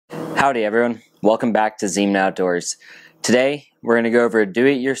Howdy everyone, welcome back to Zeman Outdoors. Today we're going to go over a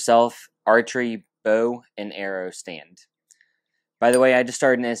do-it-yourself archery bow and arrow stand. By the way, I just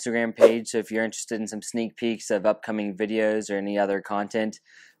started an Instagram page, so if you're interested in some sneak peeks of upcoming videos or any other content,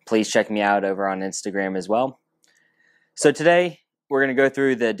 please check me out over on Instagram as well. So today we're going to go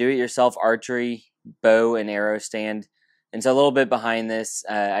through the do-it-yourself archery bow and arrow stand. And so a little bit behind this,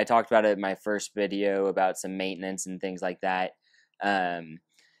 I talked about it in my first video about some maintenance and things like that. And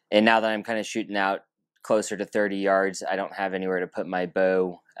now that I'm kind of shooting out closer to 30 yards, I don't have anywhere to put my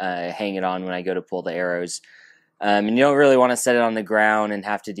bow, hang it on when I go to pull the arrows. And you don't really want to set it on the ground and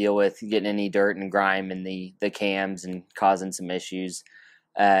have to deal with getting any dirt and grime in the cams and causing some issues.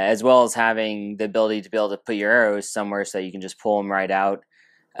 As well as having the ability to be able to put your arrows somewhere so you can just pull them right out.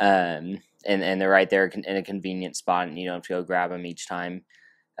 And they're right there in a convenient spot and you don't have to go grab them each time.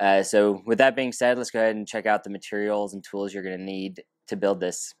 So with that being said, let's go ahead and check out the materials and tools you're going to need to build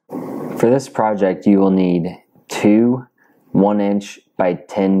this. For this project, you will need 2 1-inch by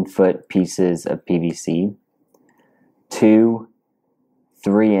 10-foot pieces of PVC, 2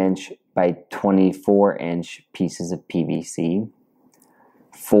 3-inch by 24-inch pieces of PVC,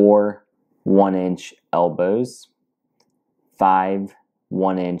 4 1-inch elbows, 5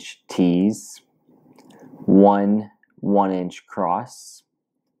 1-inch tees, 1 1-inch cross,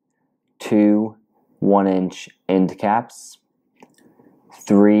 2 1-inch end caps,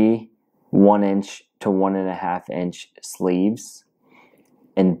 3 1-inch to 1.5-inch sleeves,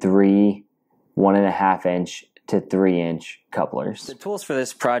 and 3 1.5-inch to 3-inch couplers. The tools for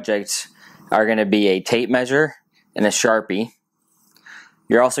this project are going to be a tape measure and a Sharpie.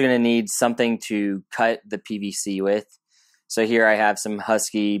 You're also going to need something to cut the PVC with. So here I have some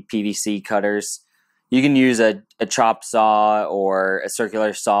Husky PVC cutters. You can use a chop saw or a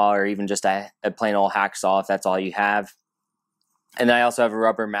circular saw or even just a plain old hacksaw if that's all you have. And then I also have a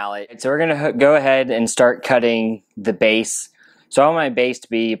rubber mallet. So we're going to go ahead and start cutting the base. So I want my base to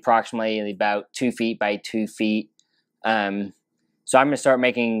be approximately about 2 feet by 2 feet. So I'm going to start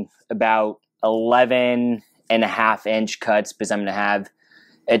making about 11.5-inch cuts because I'm going to have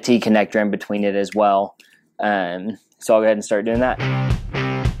a T-connector in between it as well. So I'll go ahead and start doing that.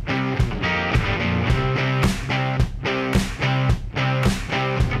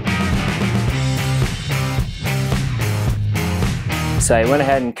 So I went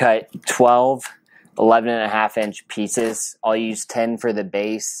ahead and cut 12 11.5-inch pieces. I'll use 10 for the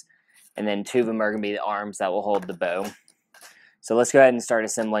base, and then 2 of them are going to be the arms that will hold the bow. So let's go ahead and start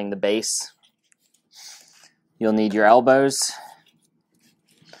assembling the base. You'll need your elbows.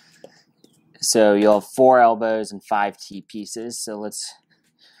 So you'll have 4 elbows and 5 T pieces. So let's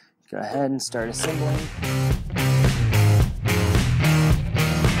go ahead and start assembling.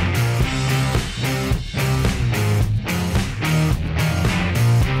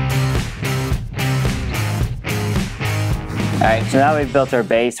 Alright, so now we've built our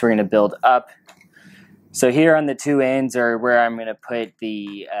base, we're going to build up. So here on the 2 ends are where I'm going to put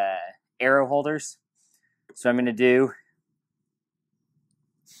the arrow holders. So what I'm going to do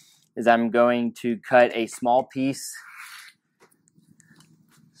is I'm going to cut a small piece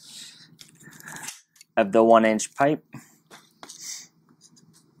of the 1-inch pipe.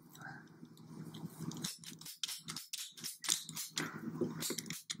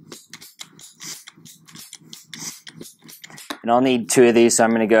 And I'll need 2 of these, so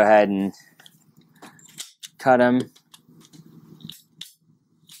I'm going to go ahead and cut them.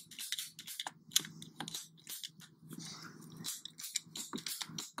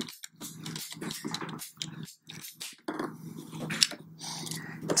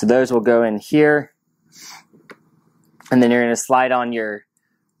 So those will go in here. And then you're going to slide on your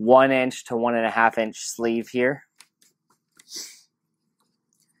 1-inch to 1.5-inch sleeve here.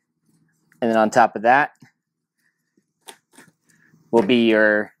 And then on top of that will be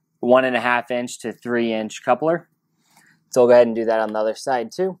your 1.5-inch to 3-inch coupler. So we'll go ahead and do that on the other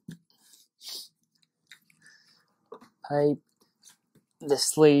side too. Pipe, the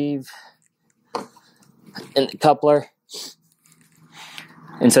sleeve, and the coupler.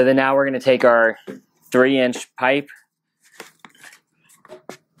 And so then now we're going to take our 3-inch pipe.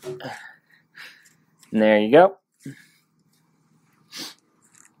 And there you go.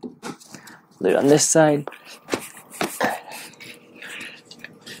 Do it on this side.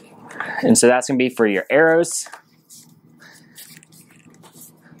 And so that's going to be for your arrows.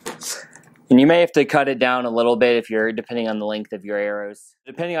 And you may have to cut it down a little bit if you're, depending on the length of your arrows.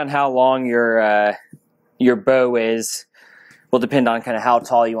 Depending on how long your bow is, will depend on kind of how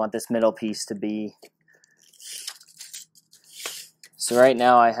tall you want this middle piece to be. So right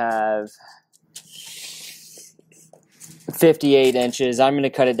now I have 58 inches. I'm going to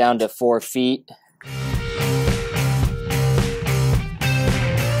cut it down to 4 feet.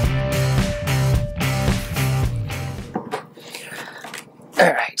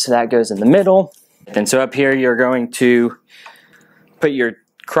 All right, so that goes in the middle. And so up here, you're going to put your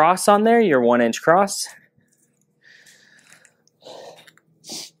cross on there, your 1-inch cross.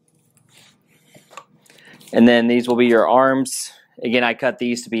 And then these will be your arms. Again, I cut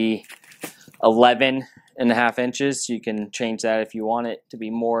these to be 11.5 inches. You can change that if you want it to be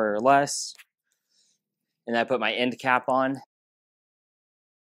more or less. And I put my end cap on.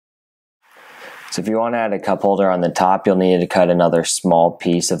 So if you want to add a cup holder on the top, you'll need to cut another small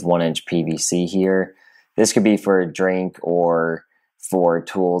piece of 1-inch PVC here. This could be for a drink or for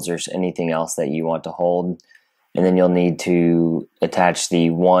tools or anything else that you want to hold. And then you'll need to attach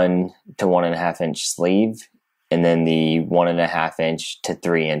the 1 to 1.5 inch sleeve and then the 1.5 inch to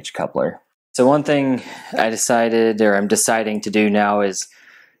 3 inch coupler. So one thing I'm deciding to do now is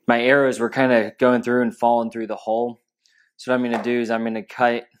my arrows were kind of going through and falling through the hole. So what I'm going to do is I'm going to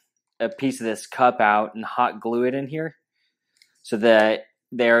cut a piece of this cup out and hot glue it in here so that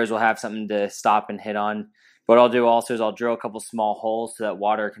the arrows will have something to stop and hit on. What I'll do also is I'll drill a couple small holes so that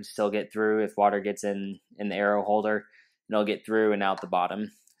water can still get through. If water gets in the arrow holder, it'll get through and out the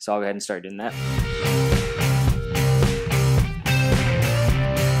bottom. So I'll go ahead and start doing that.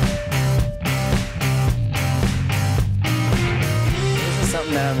 This is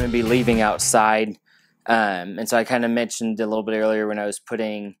something that I'm going to be leaving outside. And so I kind of mentioned a little bit earlier when I was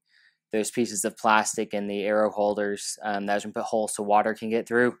putting those pieces of plastic in the arrow holders, that I was going to put holes so water can get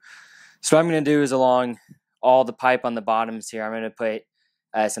through. So what I'm going to do is along all the pipe on the bottoms here, I'm going to put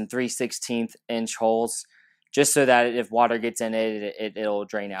some 3/16 inch holes just so that if water gets in it, it'll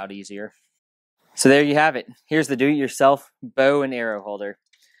drain out easier. So there you have it. Here's the do-it-yourself bow and arrow holder.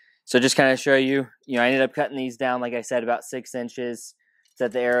 So just kind of show you, I ended up cutting these down, like I said, about 6 inches so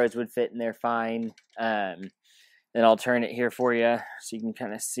that the arrows would fit in there fine. Then I'll turn it here for you so you can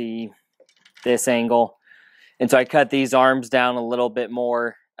kind of see this angle. And so I cut these arms down a little bit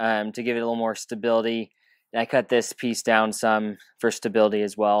more to give it a little more stability. And I cut this piece down some for stability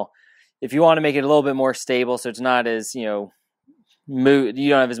as well. If you want to make it a little bit more stable so it's not as, you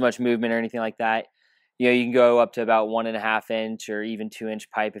don't have as much movement or anything like that, you can go up to about 1.5 inch or even 2 inch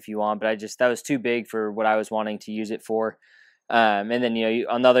pipe if you want. But that was too big for what I was wanting to use it for. And then,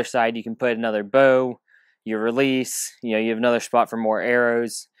 on the other side, you can put another bow, your release, you have another spot for more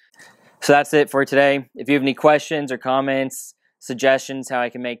arrows. So that's it for today. If you have any questions or comments, suggestions how I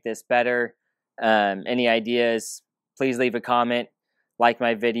can make this better, any ideas, please leave a comment, like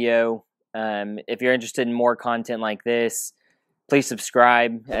my video. If you're interested in more content like this, please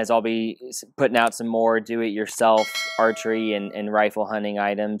subscribe, as I'll be putting out some more do-it-yourself archery and rifle hunting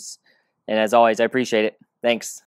items. And as always, I appreciate it. Thanks.